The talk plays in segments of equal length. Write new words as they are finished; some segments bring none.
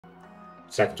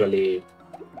It's actually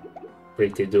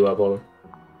pretty doable.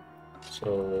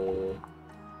 So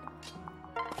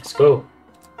let's go.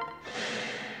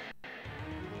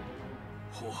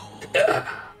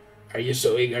 Are you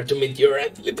so eager to meet your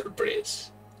end, little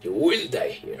prince? You will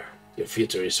die here. Your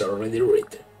future is already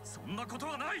written.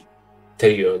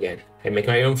 Tell you again, I make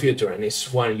my own future and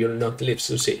it's one you'll not live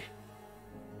to see.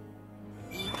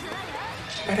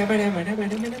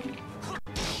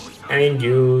 And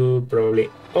you probably...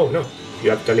 Oh no,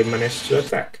 you actually managed to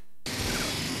attack.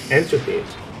 And to hit.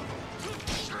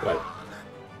 Well,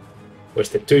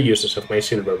 wasted 2 uses of my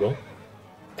silver bow.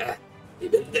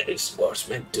 Even this was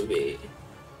meant to be.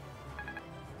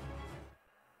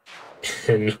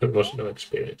 And almost no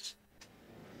experience.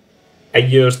 I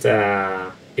used,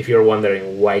 if you're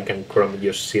wondering why can Chrome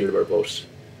use silver bows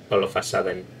all of a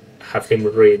sudden, have him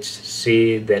reach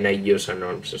C, then I use an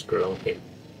arms scroll on him.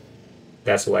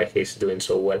 That's why he's doing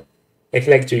so well. I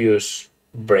like to use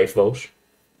brave bows,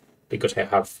 because I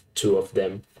have 2 of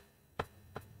them.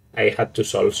 I had to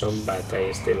solve some, but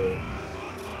I still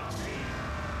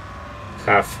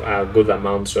have a good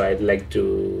amount, so I'd like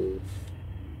to,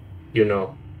 you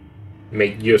know,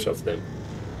 make use of them.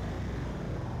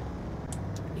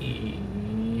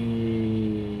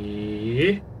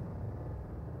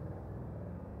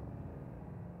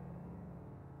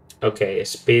 Okay,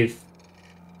 speed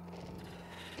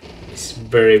is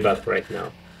very bad right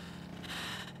now.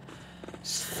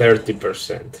 It's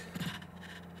 30%.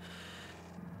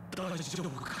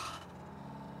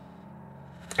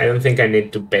 I don't think I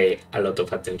need to pay a lot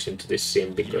of attention to this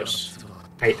scene because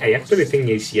I actually think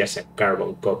it's just a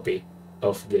carbon copy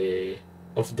of the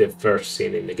first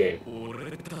scene in the game.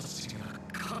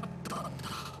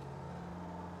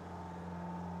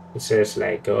 It says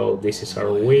like, oh, this is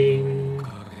our wing,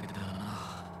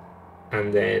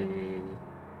 and then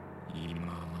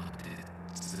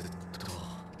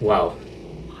wow.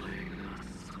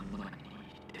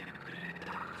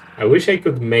 I wish I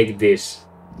could make this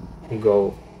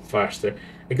go faster.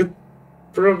 I could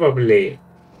probably...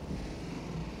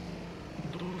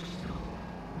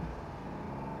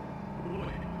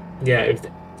 Yeah, if...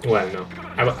 Well, no.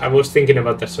 I was thinking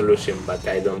about the solution, but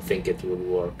I don't think it would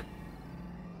work.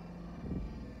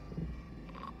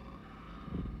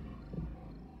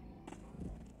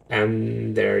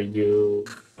 And there you...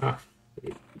 Ah,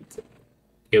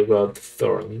 you got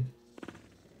Thorn.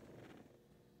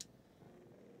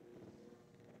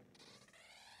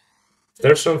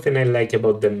 There's something I like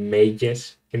about the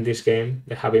mages in this game,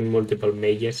 the having multiple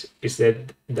mages, is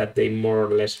that they more or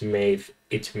less made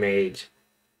each mage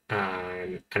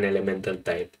an elemental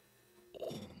type.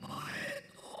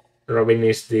 Robin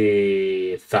is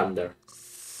the thunder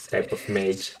type of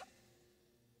mage.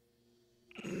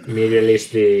 Miriel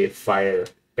is the fire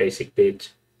basic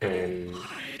mage, and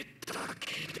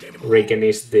Riken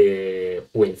is the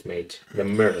wind mage, the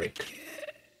Merrick,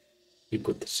 you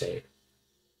could say.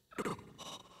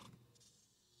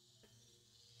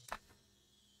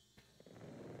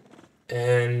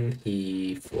 And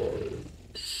he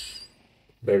falls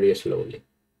very slowly.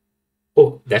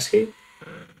 Oh, does he?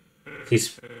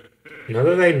 He's... Now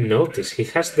that I notice, he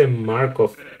has the mark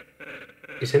of...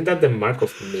 Isn't that the mark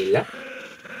of Mila?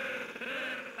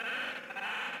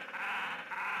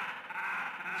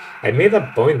 I made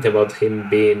a point about him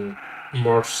being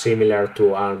more similar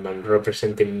to Alman,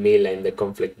 representing Mila in the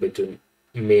conflict between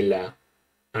Mila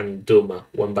and Duma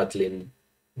when battling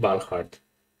Valhart.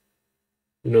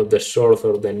 You know, the sword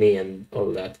or the knee and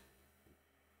all that.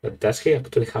 But does he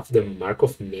actually have the mark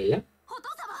of Mila?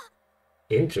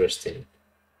 Interesting.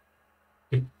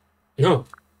 No.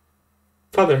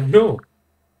 Father, no.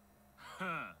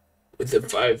 With the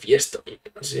 5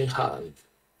 Yestones in hand,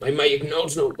 my magic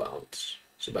knows no bounds.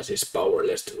 Sebas is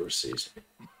powerless to resist me.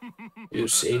 You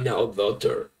see now,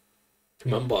 daughter.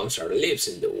 Human bonds are leaves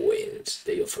in the winds.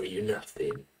 They offer you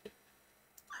nothing.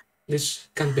 This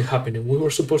can't be happening. We were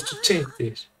supposed to change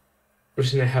this.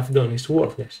 Everything I have done is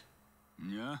worthless.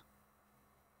 Yeah.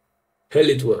 Hell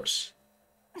it was.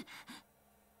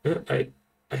 I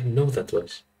know that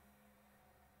was.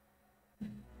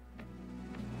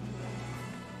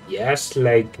 Just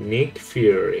like Nick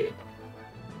Fury.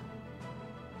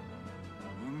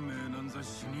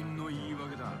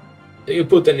 You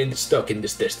put any stock in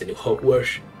this destiny,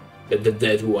 Hogwarts. Let the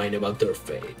dead whine about their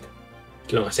fate.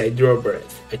 As long as I draw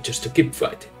breath, I choose to keep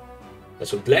fighting.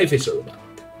 That's what life is all about.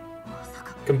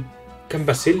 Can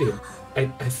Basilio? I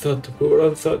thought we were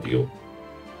all thought you.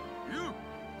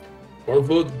 More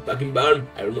food, back in barn,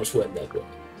 I almost went that way.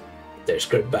 There's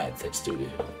great bad thanks to you.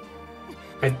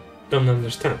 I don't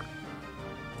understand.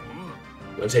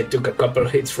 Once I took a couple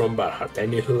hits from Valhart, I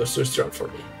knew he was too strong for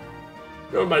me.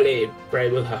 Normally,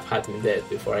 Pride would have had me dead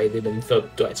before I even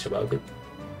thought twice about it.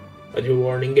 But your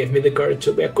warning gave me the courage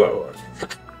to be a coward.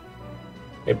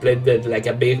 I played dead like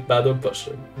a big bad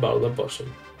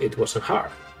opossum. It wasn't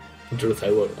hard. In truth, I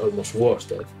almost was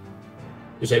dead.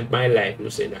 You saved my life,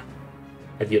 Lucina.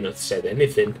 Had you not said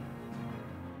anything,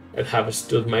 I'd have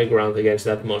stood my ground against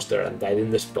that monster and died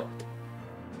in the spot.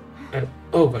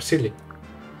 Oh, Vasily.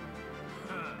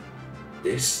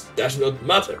 This does not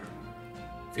matter.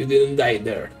 If you didn't die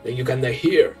there, then you can die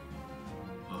here.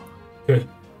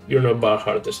 You're not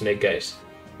bad-hearted, Snake Eyes,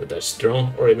 not as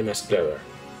strong or even as clever.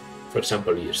 For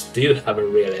example, you still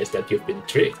haven't realized that you've been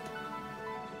tricked.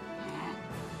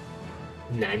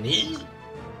 Nani?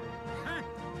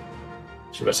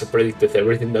 Tsubasa predicted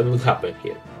everything that would happen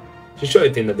here. She saw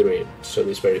it in a dream, so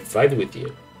this very fight with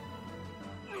you.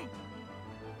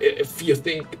 If you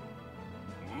think...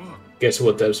 Guess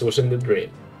what else was in the dream?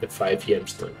 The 5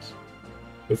 gemstones.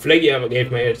 When Flegia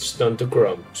gave my stone to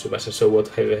Chrome, Tsubasa saw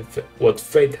what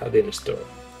fate had in store.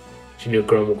 She knew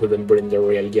Chrome couldn't bring the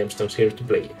real gemstones here to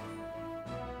play.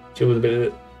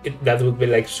 That would be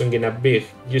like swinging a big,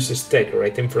 useless stake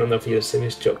right in front of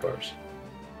Yosemite's choppers.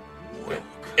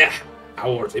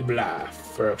 A worthy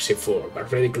bluff, Feroxy 4,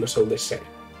 but ridiculous all the same.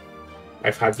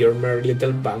 I've had your merry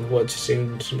little band watch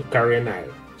since Carrion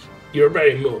Islands. You're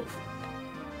very moved.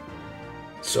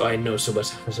 So I know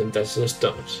Tsubasa hasn't touched the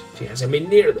stones. She hasn't been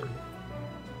near them.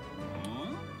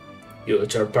 You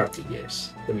at our party,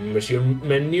 yes. The members your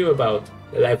men knew about,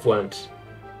 the live ones.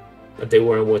 But they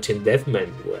weren't watching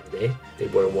Deathman, were they? They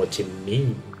were watching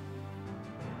me.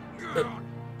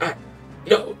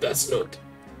 No, that's not.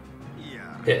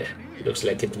 Yeah, looks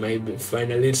like it might be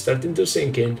finally starting to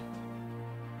sink in.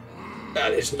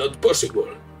 That is not possible.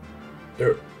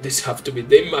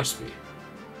 They must be.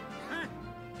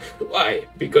 Why?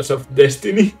 Because of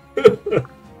destiny?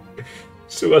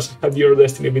 Tsubasa had your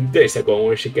destiny a bit days ago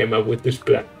when she came up with this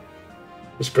plan.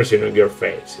 Expression on your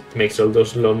face. It makes all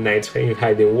those long nights in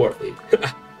hiding worth it.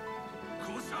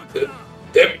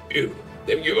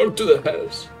 Damn you all to the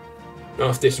hells. None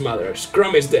of this matters.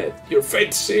 Chrome is dead. Your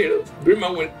fate's sealed.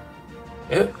 Grima will...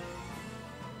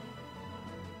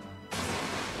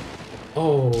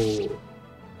 Oh...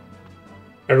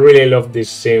 I really love this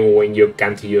scene when you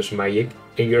can't use magic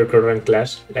in your current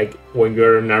class, like when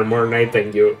you're an armor knight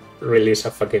and you release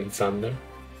a fucking thunder.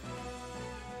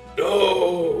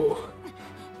 No!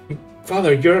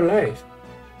 Father, you're alive!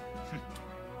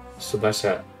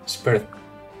 Tsubasa spared.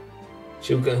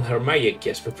 She got her magic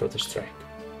just before the strike.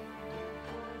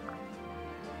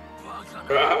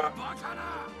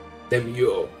 Them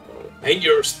you all, and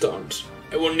your stones.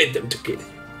 I won't need them to kill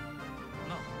you.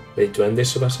 Ready to end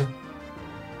this, Tsubasa?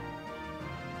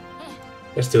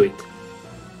 Let's do it.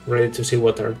 Ready to see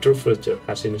what our true future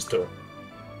has in store.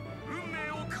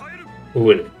 We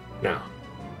will, now,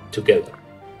 together.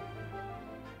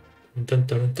 And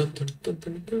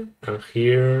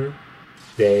here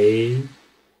they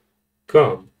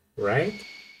come, right?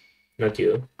 Not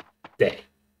you, they.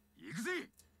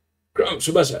 Chrome,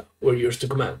 Tsubasa, we're yours to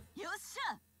command.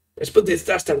 Let's put this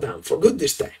duster down for good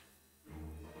this time.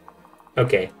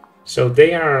 Okay, so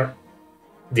they are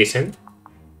decent.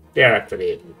 They are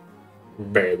actually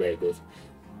very, very good.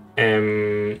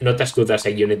 Not as good as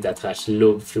a unit that has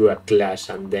looped through a class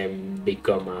and then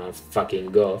become a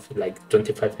fucking goth, like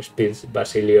 25 speed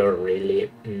Basilio, really.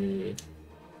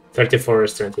 34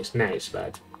 strength is nice,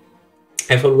 but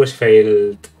I've always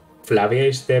felt Flavia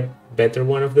is the better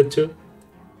one of the two,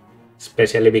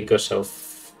 especially because of...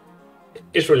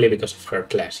 It's really because of her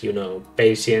class, you know,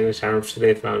 patience, arm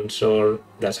strength, and soul,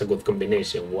 that's a good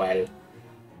combination, while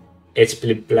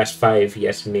HP plus 5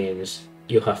 just means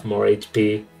you have more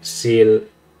HP, Seal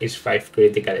is 5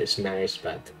 critical, is nice,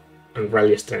 but and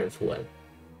rally strength well.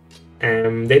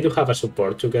 They do have a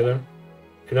support together.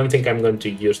 I don't think I'm going to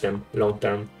use them long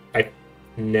term. I've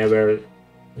never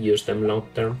used them long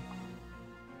term.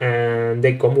 And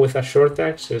they come with a short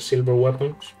axe, silver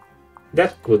weapons.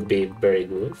 That could be very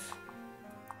good.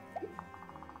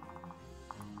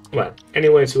 Well,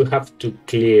 anyways, we have to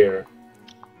clear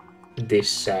this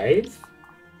side.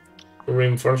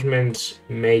 Reinforcements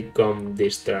may come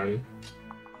this turn.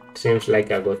 Seems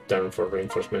like a good turn for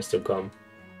reinforcements to come.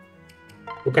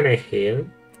 Who can I heal?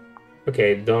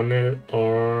 Okay, Donnell,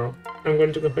 or I'm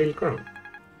going to go heal Chrome.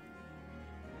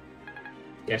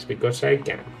 Just because I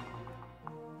can.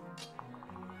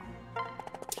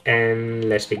 And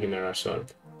let's begin our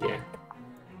assault. Yeah.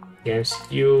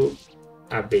 Against you,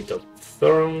 a bit of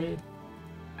Thorn.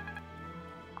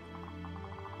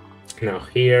 Now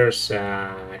here's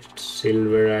a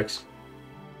Silver Axe.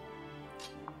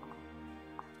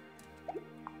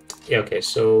 Yeah, okay,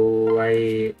 so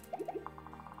a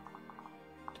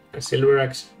silver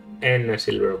axe and a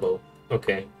silver bow.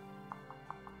 Okay.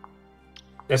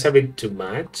 That's a bit too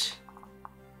much.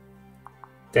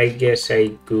 I guess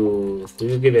I could... Do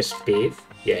you give a speed?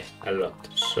 Yeah, a lot.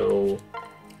 So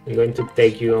I'm going to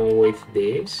take you on with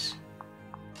this.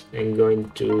 I'm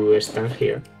going to stand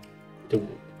here to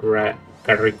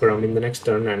carry Chrome in the next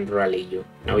turn and rally you.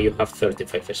 Now you have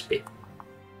 35 speed.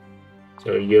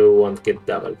 So you won't get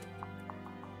doubled.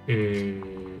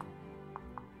 Okay.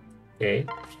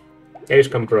 Chaos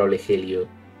can probably heal you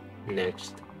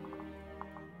next.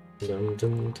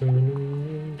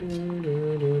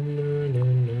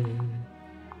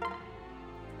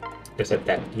 Let's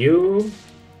attack you.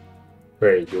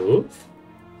 Very good.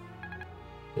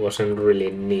 Wasn't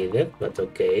really needed, but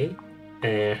okay.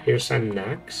 Here's an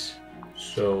axe.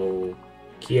 So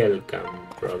Kiel can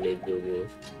probably do good.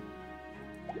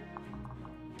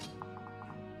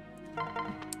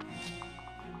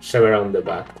 Sever on the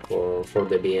back for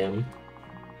the BM.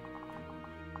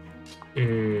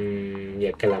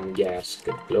 Yeah, Kalam just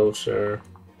get closer.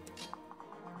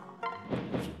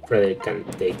 Frederick can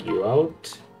take you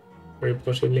out, very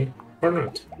possibly, or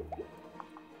not.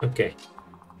 Okay.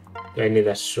 Do I need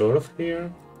a sword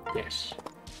here? Yes.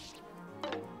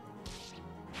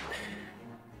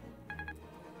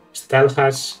 Stahl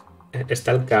has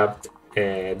Stahl capped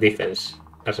defense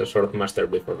as a sword master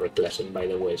before reclassing, by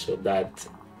the way, so that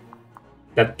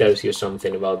tells you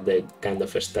something about the kind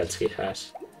of stats he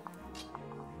has.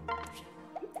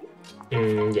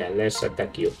 Yeah, let's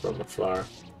attack you from afar.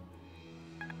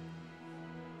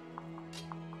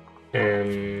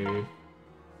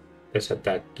 Let's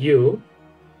attack you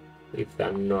with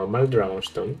a normal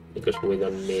Dragonstone, because we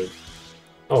don't need...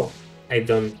 Oh, I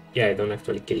don't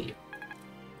actually kill you.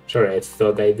 Sorry, I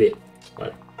thought I did.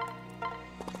 Well,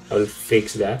 I'll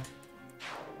fix that.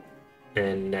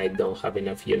 And I don't have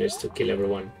enough units to kill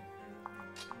everyone.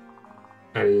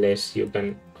 Unless you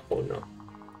can... Oh no.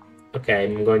 Okay,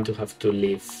 I'm going to have to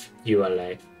leave you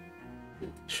alive.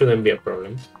 Shouldn't be a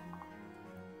problem.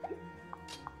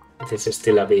 This is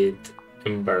still a bit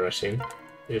embarrassing.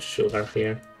 There's sugar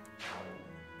here.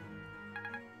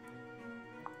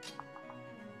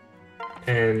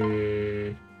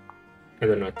 And... I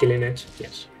don't know, killing edge?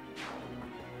 Yes.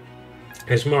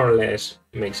 It's more or less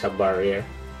makes a barrier.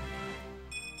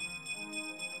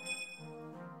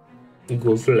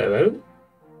 Good level.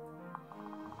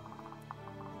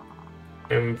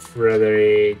 And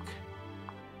Frederick...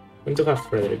 I'm going to have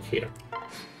Frederick here.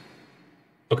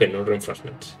 Okay, no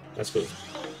reinforcements. That's good.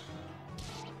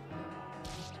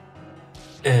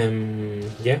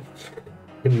 Yeah.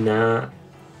 Nah.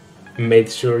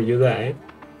 Made sure you die.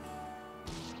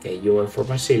 Okay, you went for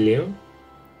Basilio.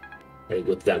 Very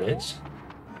good damage.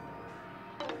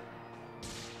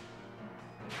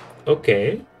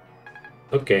 Okay.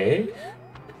 Okay.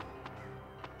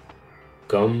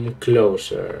 Come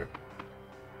closer.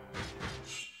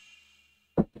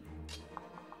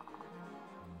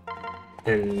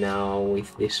 And now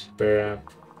with this pair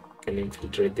up, can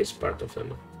infiltrate this part of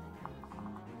them.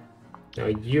 Now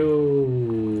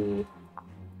you...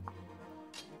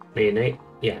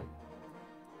 yeah.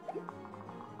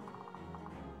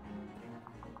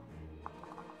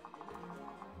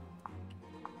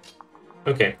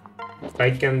 Okay, if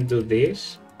I can do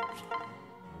this,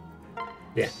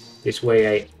 yeah, this way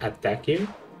I attack you.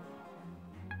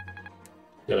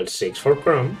 Level 6 for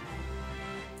Chrome.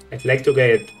 I'd like to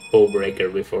get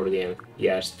Bowbreaker before the end,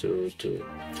 just to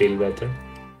feel better.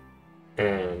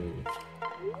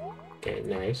 Okay,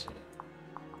 nice.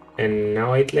 And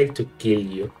now I'd like to kill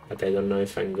you, but I don't know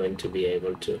if I'm going to be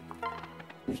able to.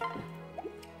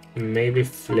 Maybe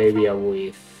Flavia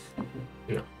with...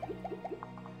 no.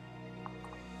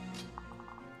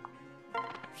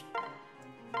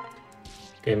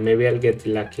 Okay, maybe I'll get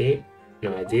lucky.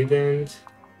 No, I didn't.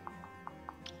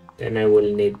 Then I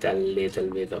will need a little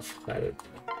bit of help.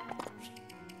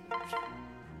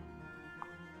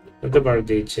 Not the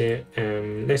Bardiche,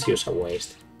 let's use a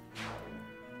waste.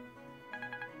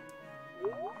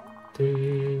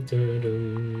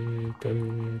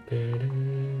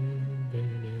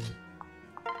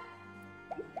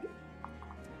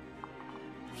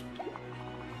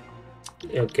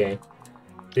 Okay.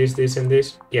 This, and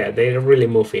this. Yeah, they're really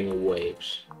moving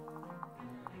waves.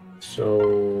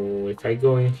 So if I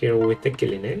go in here with the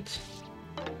killing edge,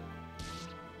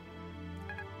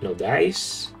 no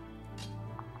dice.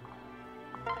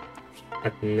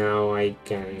 But now I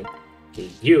can kill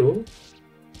you.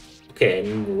 Okay,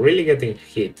 I'm really getting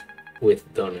hit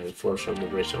with Donald for some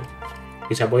reason.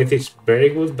 His avoid is very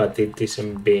good, but it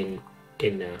isn't being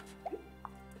enough.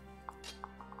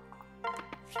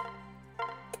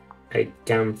 I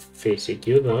can physic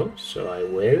you though, so I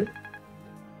will.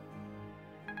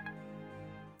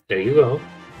 There you go.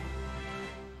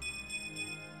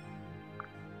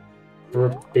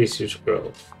 Propitious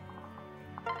growth.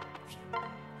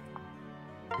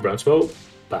 Bronze bow,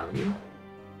 bam.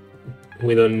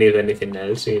 We don't need anything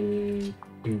else in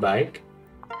bike.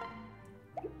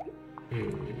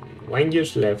 One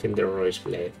use left in the Royce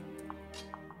blade.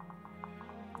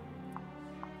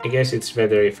 I guess it's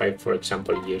better if I, for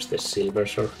example, use the silver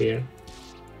sword here.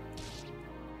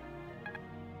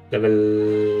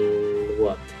 Level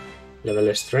what?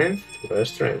 Level strength? Level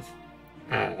strength.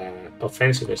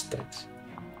 Offensive stats.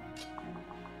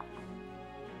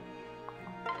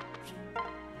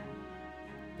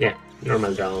 Yeah,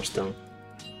 normal dragonstone.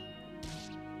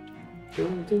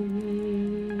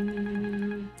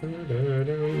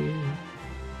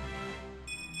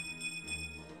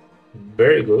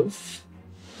 Very good.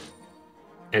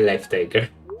 And life taker.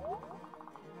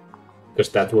 Because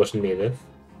that was needed.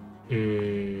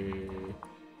 I'm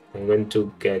going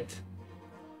to get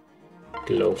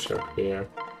closer here.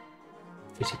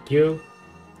 Physic you.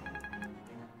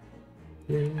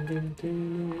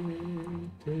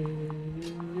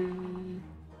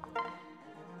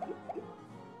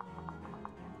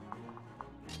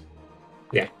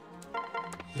 Yeah.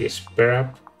 This pair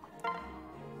up.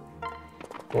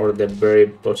 Or the very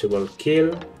possible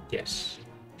kill. Yes.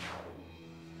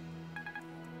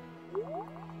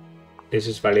 This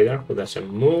is Validar, who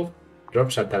doesn't move.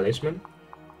 Drops a talisman.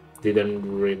 Didn't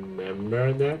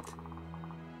remember that.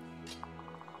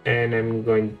 And I'm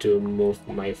going to move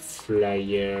my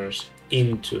flyers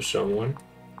into someone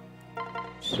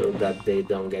so that they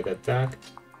don't get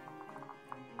attacked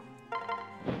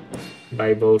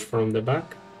by bows from the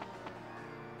back.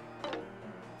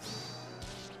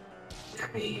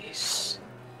 Nice.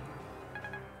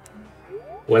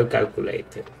 Well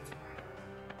calculated.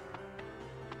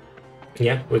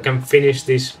 Yeah, we can finish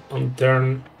this on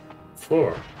turn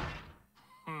 4.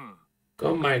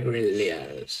 Come my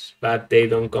Grillians, but they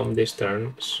don't come this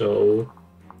turn, so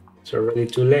it's already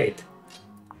too late.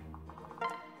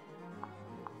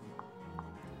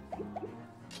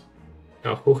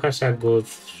 Now, who has a good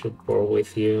support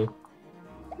with you?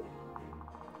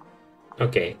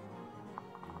 Okay.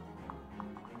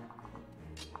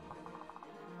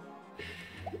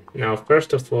 Now,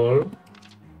 first of all,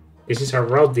 this is a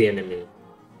rowdy enemy.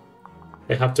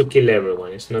 I have to kill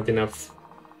everyone. It's not enough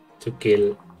to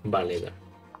kill Validar.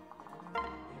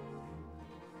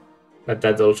 But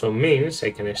that also means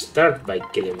I can start by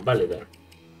killing Validar.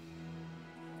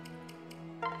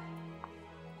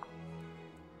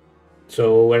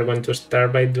 So we're going to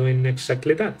start by doing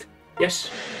exactly that. Yes.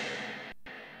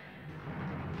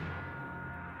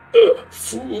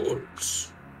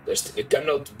 Fools! Destiny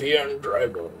cannot be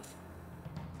unrivaled.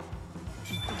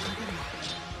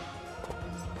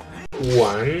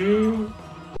 1,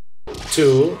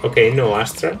 2. Okay, no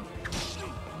Astra.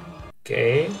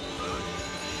 Okay.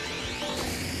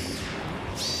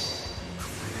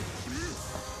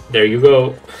 There you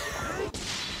go.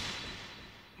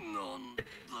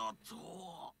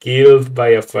 Killed by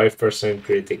a 5%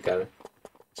 critical.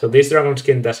 So this dragon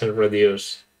skin doesn't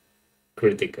reduce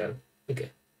critical.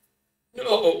 Okay.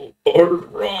 No, all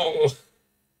wrong.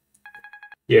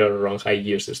 You're wrong. I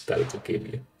used the style to kill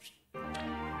you.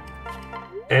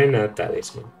 And a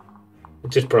talisman,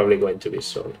 which is probably going to be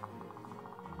sold.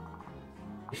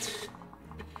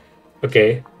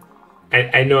 Okay.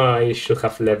 I know I should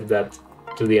have left that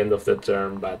to the end of the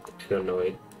turn, but I don't know.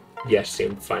 It just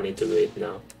seemed funny to do it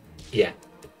now. Yeah.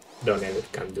 Don't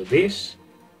edit can do this.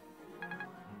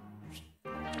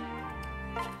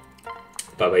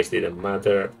 Babais didn't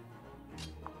matter.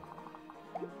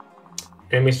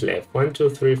 Enemies left 1, 2,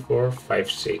 3, 4,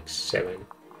 5, 6, 7.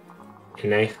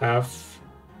 And I have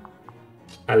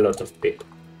a lot of people.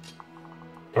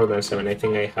 More than 7. I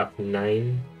think I have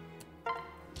 9.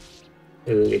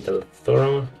 A little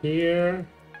Thoron here.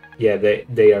 Yeah,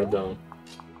 they are done.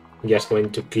 I'm just going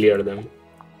to clear them.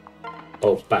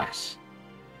 Oh, pass.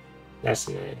 That's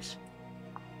nice.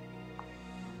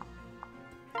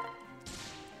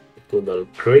 Good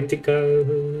old critical.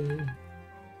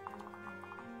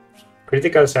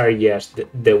 Criticals are just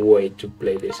the way to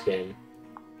play this game.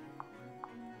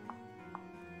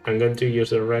 I'm going to use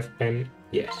the red pen.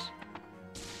 Yes.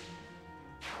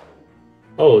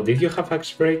 Oh, did you have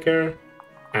Axebreaker?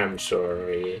 I'm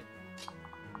sorry.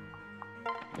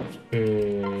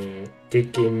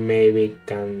 Tiki maybe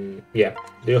can... Yeah.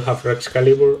 Do you have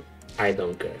Excalibur? I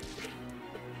don't care.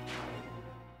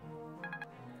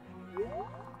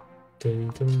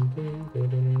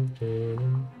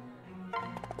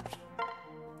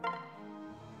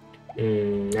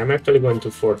 I'm actually going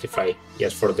to fortify,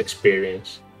 just for the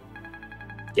experience.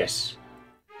 Yes.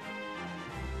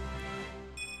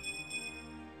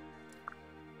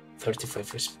 35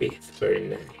 for speed, very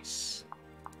nice.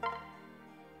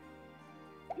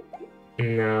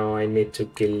 Now I need to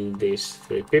kill these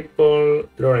 3 people.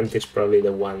 Laurent is probably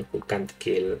the one who can't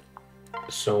kill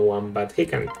someone, but he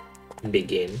can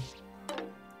begin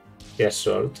the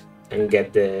assault and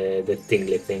get the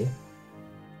tingly thing.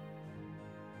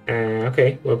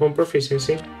 Okay, weapon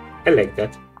proficiency. I like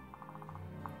that.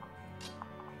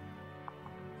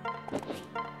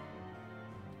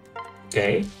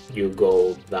 Okay, you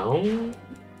go down.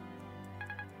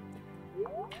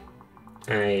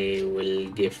 I will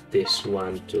give this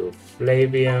one to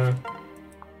Flavia.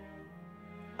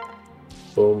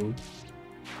 Boom.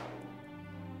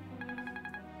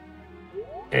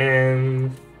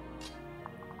 And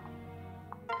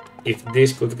if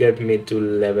this could get me to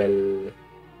level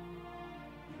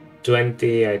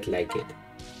 20, I'd like it.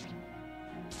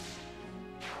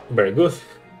 Very good.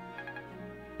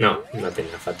 No, not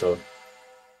enough at all.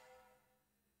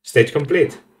 Stage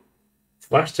complete.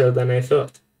 Faster than I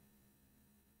thought.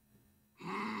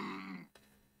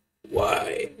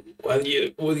 Why?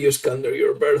 Would you squander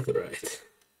your birthright?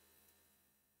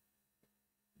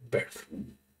 Birth.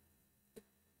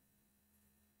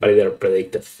 Validator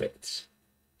predicted fates.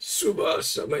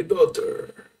 Subasa, my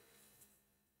daughter.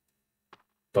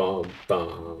 Bum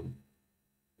bum.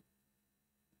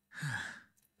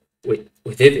 We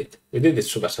did it. We did it,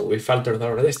 Subasa. We faltered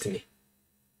our destiny.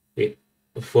 We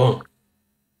won.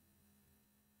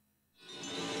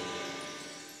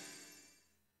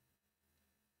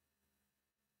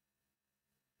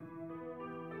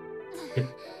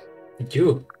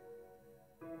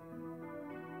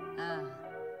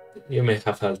 You may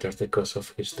have altered the course of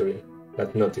history,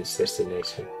 but not its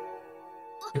destination.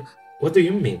 What do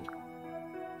you mean?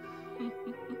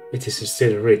 It is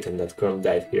still written that Grom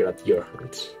died here at your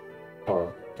hands.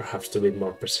 Or, perhaps to be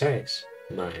more precise,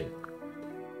 mine.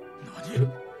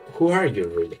 Who are you,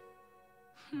 really?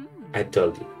 I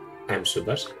told you, I'm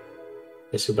Subasa.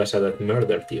 The Subasa that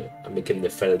murdered you and became the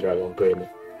fell dragon Grima.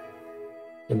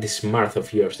 When this Marth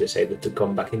of yours decided to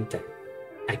come back in time,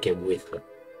 I came with her.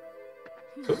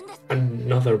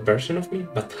 Another version of me?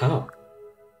 But how?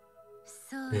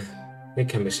 They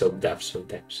can be so daft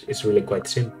sometimes. It's really quite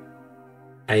simple.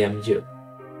 I am you.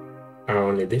 Our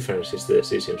only difference is the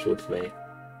decisions we've made.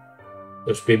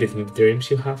 Those vivid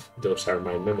dreams you have, those are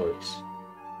my memories.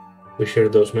 We share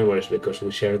those memories because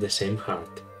we share the same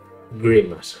heart.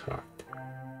 Grima's heart.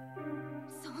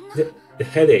 The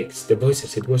headaches, the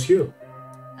voices, it was you.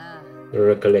 The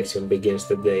recollection begins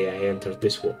the day I entered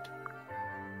this world.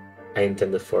 I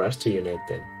intended for us to unite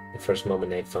then, the first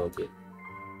moment I found you.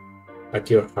 But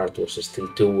your heart was still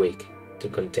too weak to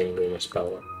contain Grima's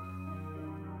power.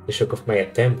 The shock of my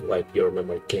attempt wiped your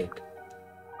memory clean.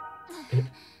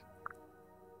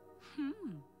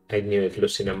 I knew if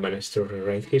Lucina managed to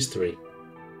rewrite history,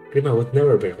 Grima would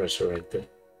never be resurrected,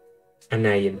 and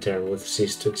I in turn would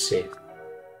cease to exist.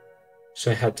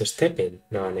 So I had to step in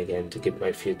now and again to keep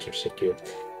my future secure.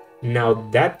 Now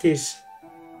that is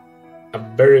a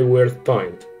very weird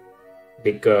point,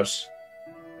 because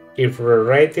if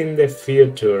rewriting the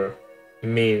future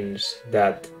means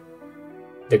that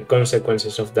the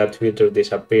consequences of that future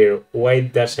disappear, why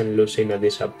doesn't Lucina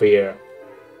disappear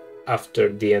after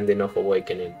the ending of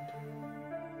Awakening?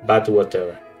 But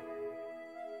whatever.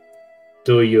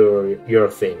 Do your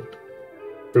thing.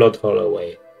 Plot hole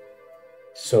away.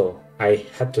 So I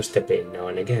had to step in now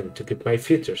and again to keep my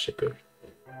future secure.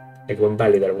 Like when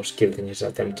Validar was killed in his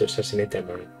attempt to assassinate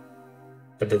Emblem.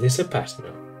 But that is the past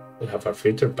now. We have our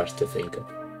future past to think of.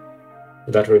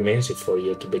 That remains it for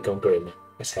you to become Grima,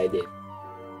 as I did.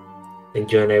 Then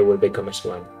you and I will become as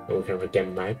one, and we can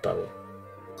regain my power.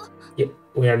 Yet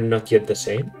we are not yet the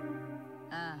same.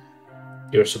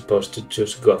 You're supposed to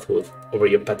choose Godhood over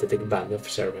your pathetic band of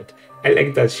servants. I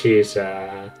like that she is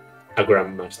a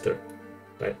grandmaster.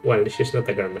 But, well, she's not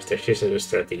a grandmaster, she's a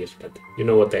strategist, but you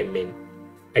know what I mean.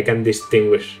 I can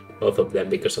distinguish both of them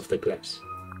because of the class.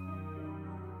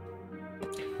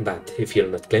 But if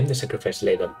you'll not claim the sacrifice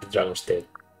laid at the dragon's tail,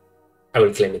 I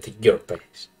will claim it at your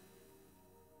place.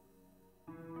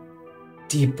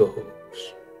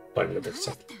 Depots. Well, not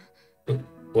exactly.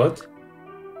 What?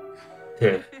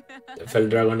 The Fell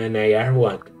Dragon and I are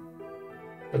one.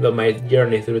 Although my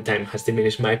journey through time has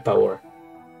diminished my power,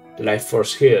 Life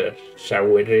Force here shall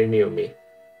we renew me.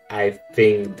 I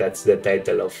think that's the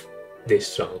title of this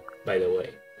song, by the way.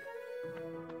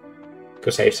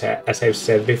 Because as I've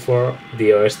said before,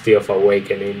 the OST of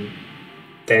Awakening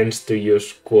tends to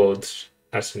use quotes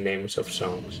as names of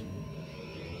songs.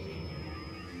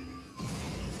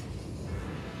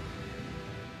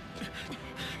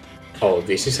 Oh,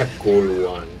 this is a cool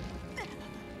one.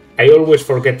 I always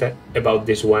forget about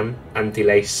this one until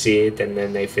I see it, and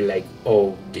then I feel like,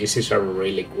 oh, this is a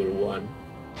really cool one.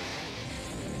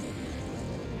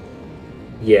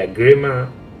 Yeah, Grima's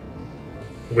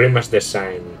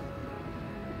design,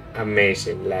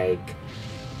 amazing. Like,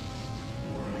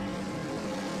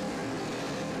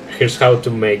 here's how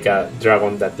to make a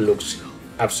dragon that looks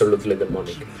absolutely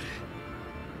demonic.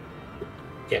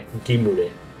 Yeah,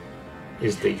 Gimure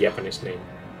is the Japanese name.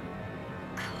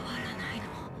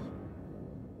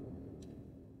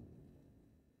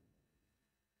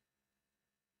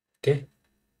 Okay.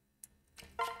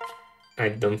 I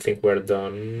don't think we're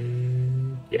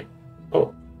done. Yeah.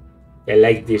 Oh, I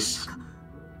like these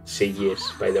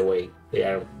CGs, by the way. They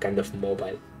are kind of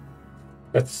mobile.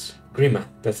 That's Grima.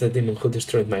 That's the demon who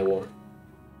destroyed my world.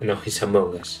 And now he's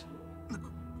among us.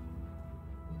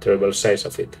 Terrible size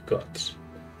of it, gods.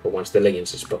 For once the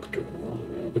legends spoke true.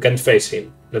 We can't face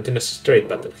him, not in a straight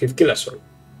battle. He'd kill us all.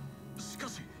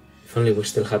 If only we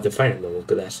still had the Fire Emblem, we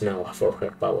could ask now for her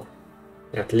power.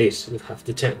 At least we'd have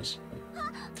the chance.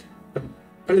 But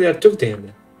earlier I took the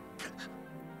emblem.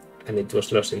 And it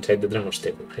was lost inside the dragon's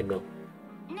table, I know.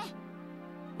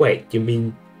 Wait, you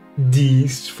mean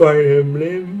this Fire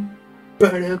Emblem?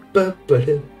 The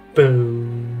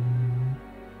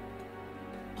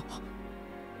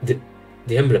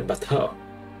emblem, but how?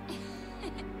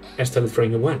 I stole it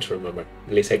from you once, remember?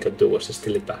 The least I could do was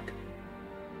steal it back.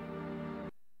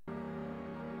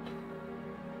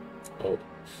 Oh.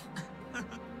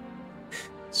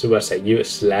 Tsubasa, you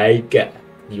sly cat.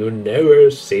 You never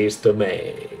cease to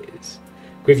amaze.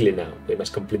 Quickly now, we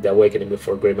must complete the awakening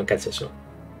before Grima catches on.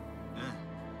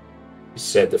 He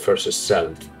said the first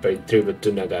assault, paid tribute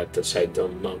to Nagat aside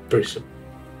on Mount Prism.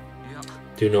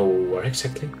 Do you know where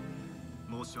exactly?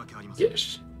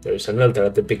 Yes, there is an altar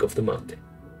at the peak of the mountain.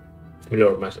 If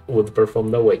Milord would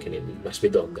perform the awakening, it must be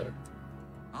done there.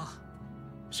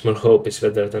 Small hope is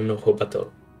better than no hope at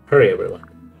all. Hurry, everyone.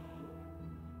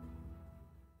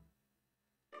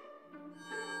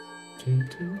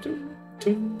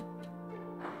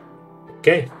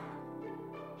 Okay.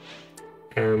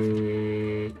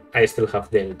 I still have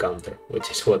the encounter,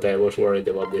 which is what I was worried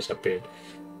about disappearing.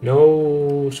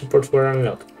 No supports were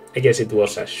unlocked. I guess it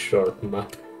was a short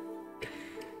map.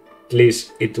 At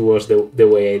least it was the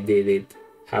way I did it.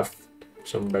 Have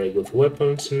some very good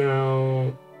weapons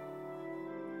now.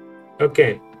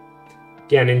 Okay.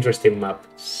 Yeah, an interesting map.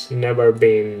 It's never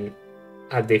been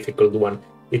a difficult one.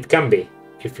 It can be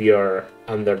if you're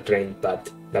undertrained, but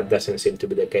that doesn't seem to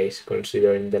be the case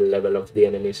considering the level of the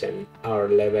enemies and our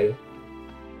level.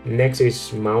 Next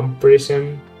is Mount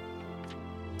Prism.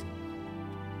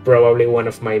 Probably one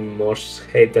of my most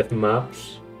hated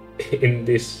maps in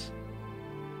this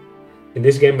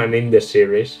game and in the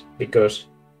series, because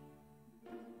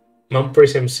Mount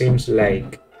Prism seems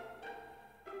like,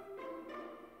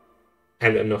 I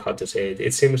don't know how to say it,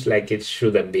 it seems like it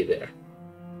shouldn't be there.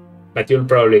 But you'll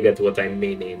probably get what I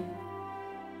mean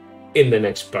in the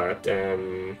next part.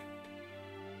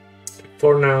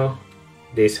 For now,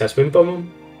 this has been Pomum.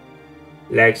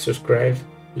 Like, subscribe,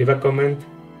 leave a comment,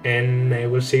 and I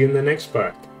will see you in the next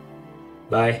part.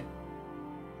 Bye.